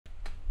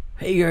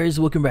Hey guys,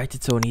 welcome back to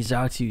Tony's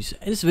How-Tos.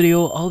 In this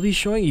video, I'll be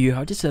showing you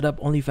how to set up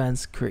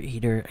Onlyfans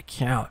Creator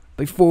Account.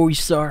 Before we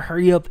start,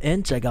 hurry up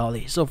and check out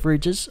the software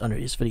just under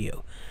this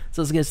video.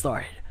 So let's get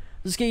started.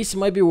 In this case, you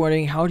might be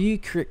wondering, how do you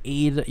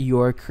create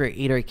your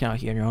creator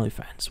account here in your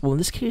Onlyfans? Well, in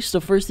this case, the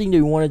first thing that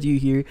you want to do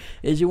here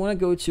is you want to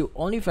go to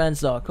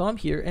onlyfans.com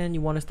here and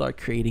you want to start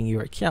creating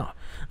your account.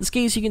 In this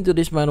case, you can do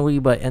this manually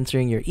by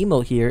entering your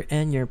email here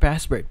and your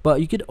password, but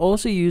you could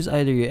also use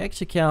either your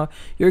X account,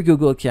 your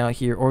Google account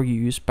here, or you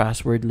use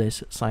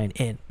passwordless sign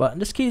in. But in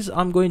this case,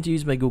 I'm going to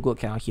use my Google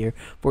account here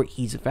for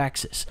ease of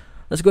access.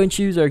 Let's go and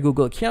choose our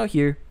Google account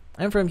here,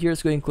 and from here,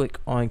 let's go and click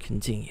on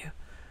continue.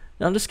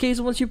 Now in this case,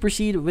 once you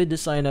proceed with the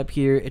sign up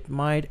here, it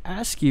might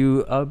ask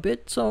you a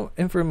bit some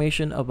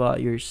information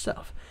about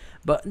yourself.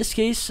 But in this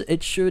case,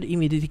 it should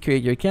immediately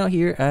create your account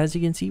here, as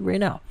you can see right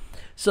now.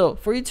 So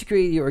for you to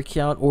create your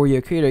account or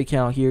your creator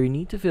account here, you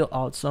need to fill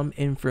out some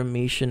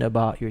information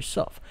about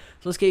yourself.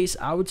 So in this case,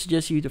 I would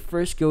suggest you to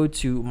first go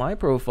to my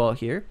profile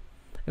here.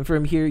 And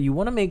from here, you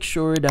want to make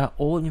sure that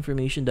all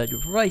information that you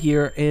provide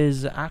here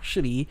is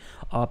actually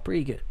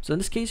pretty good. So in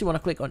this case, you want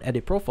to click on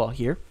edit profile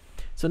here.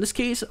 So in this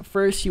case,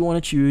 first you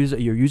want to choose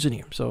your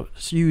username. So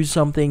use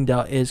something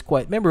that is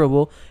quite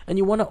memorable, and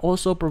you want to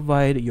also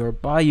provide your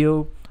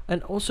bio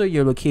and also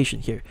your location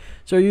here.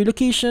 So your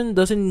location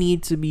doesn't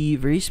need to be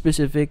very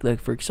specific.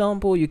 Like for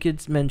example, you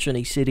could mention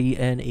a city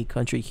and a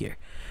country here.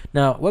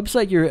 Now,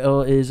 website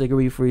URL is a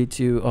way for you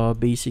to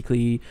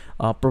basically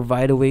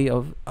provide a way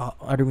of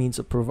other means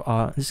of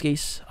in this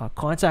case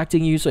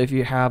contacting you. So if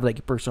you have like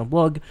a personal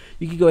blog,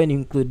 you can go ahead and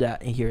include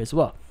that in here as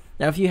well.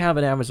 Now, if you have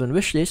an Amazon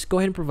wishlist, go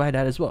ahead and provide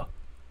that as well.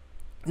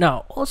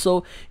 Now,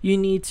 also, you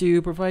need to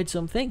provide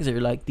some things here,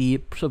 like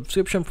the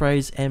subscription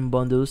price and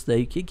bundles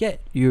that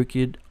you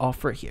could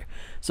offer here.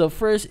 So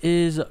first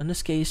is, in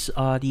this case,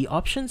 the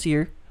options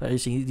here,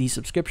 the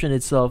subscription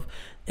itself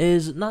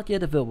is not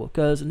yet available,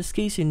 because in this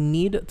case, you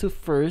need to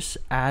first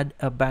add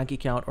a bank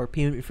account or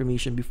payment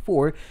information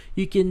before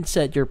you can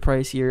set your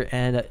price here,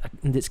 and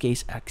in this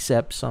case,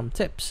 accept some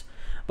tips.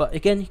 But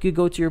again, you could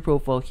go to your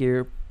profile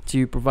here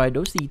to provide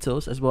those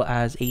details, as well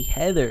as a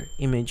header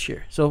image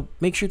here. So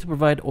make sure to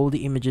provide all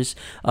the images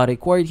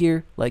required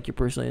here, like your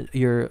personal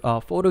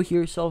photo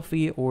here,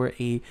 selfie, or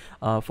a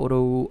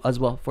photo as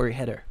well for your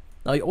header.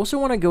 Now you also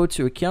want to go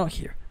to account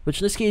here, which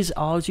in this case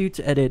allows you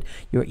to edit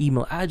your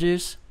email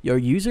address, your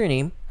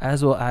username,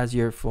 as well as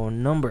your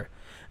phone number.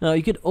 Now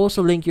you could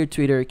also link your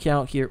Twitter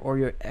account here or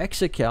your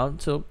X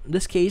account. So in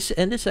this case,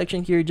 in this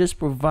section here, just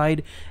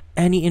provide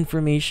any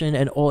information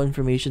and all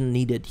information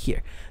needed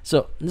here.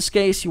 So in this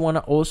case, you want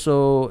to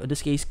also, in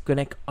this case,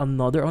 connect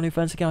another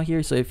OnlyFans account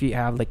here. So if you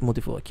have like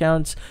multiple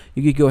accounts,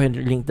 you could go ahead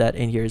and link that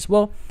in here as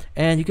well.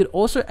 And you could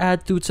also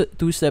add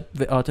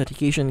two-step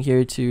authentication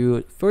here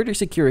to further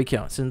secure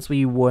account, since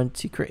we want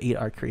to create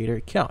our creator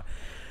account.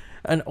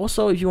 And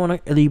also, if you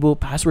want to enable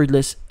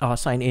passwordless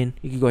sign in,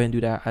 you can go ahead and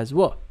do that as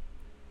well.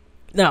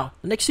 Now,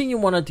 the next thing you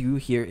want to do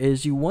here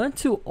is you want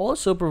to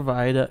also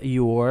provide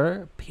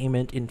your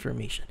payment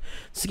information.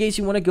 In this case,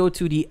 you want to go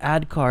to the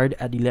add card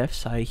at the left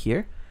side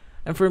here.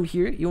 And from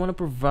here, you want to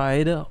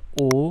provide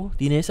all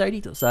the necessary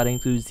details. That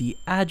includes the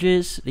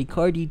address, the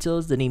card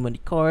details, the name on the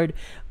card,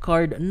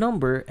 card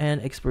number, and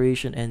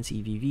expiration and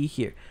CVV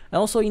here. And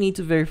also, you need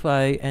to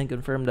verify and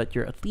confirm that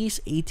you're at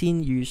least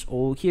 18 years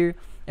old here.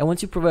 And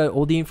once you provide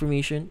all the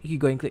information, you can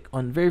go and click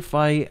on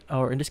verify,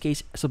 or in this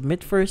case,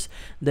 submit first.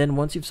 Then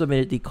once you've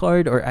submitted the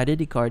card or added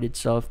the card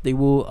itself, they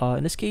will,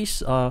 in this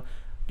case,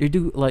 they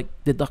do like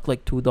deduct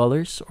like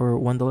 $2 or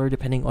 $1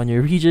 depending on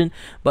your region.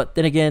 But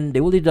then again,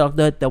 they will deduct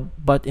that,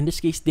 but in this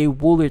case, they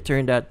will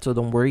return that, so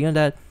don't worry on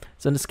that.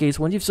 So in this case,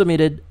 once you've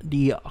submitted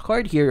the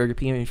card here or the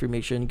payment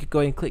information, you can go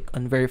and click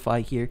on verify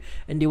here,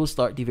 and they will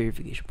start the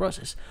verification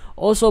process.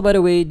 Also, by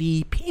the way,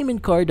 the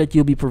payment card that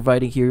you'll be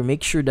providing here,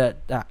 make sure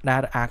that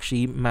that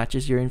actually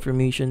matches your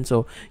information.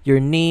 So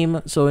your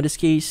name, so in this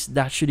case,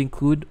 that should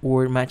include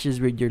or matches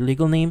with your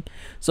legal name.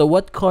 So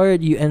what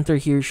card you enter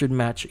here should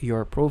match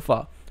your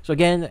profile. So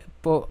again,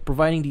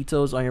 providing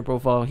details on your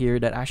profile here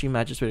that actually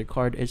matches with your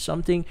card is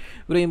something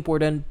really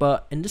important.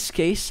 But in this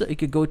case, you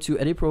could go to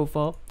edit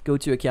profile, go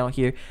to account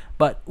here.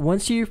 But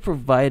once you've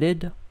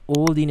provided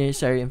all the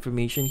necessary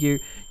information here,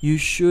 you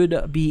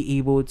should be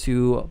able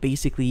to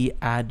basically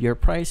add your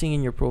pricing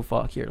in your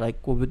profile here.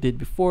 Like what we did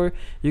before,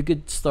 you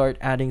could start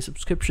adding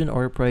subscription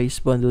or price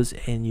bundles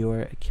in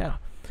your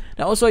account.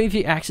 Now also, if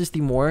you access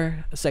the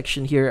more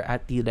section here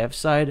at the left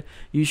side,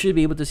 you should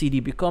be able to see the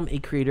become a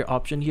creator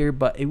option here,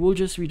 but it will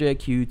just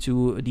redirect you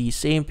to the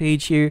same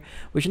page here,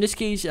 which in this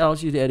case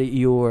allows you to edit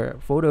your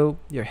photo,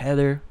 your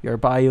header, your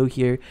bio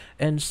here,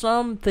 and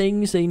some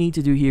things they need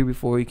to do here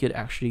before you could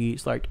actually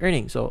start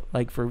earning. So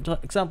like for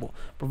example,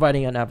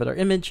 providing an avatar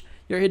image,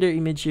 your header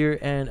image here,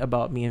 and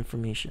about me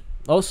information.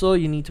 Also,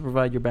 you need to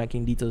provide your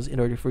banking details in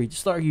order for you to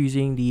start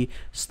using the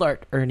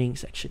start earning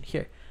section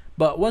here.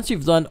 But once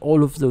you've done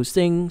all of those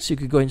things, you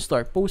could go and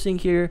start posting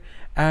here,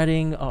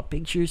 adding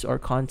pictures or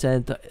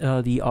content.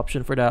 The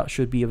option for that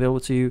should be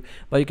available to you.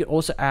 But you could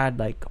also add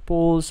like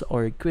polls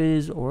or a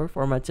quiz or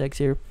format text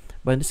here.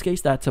 But in this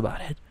case, that's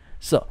about it.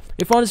 So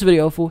if you found this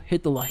video helpful,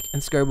 hit the like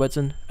and subscribe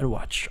button and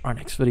watch our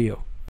next video.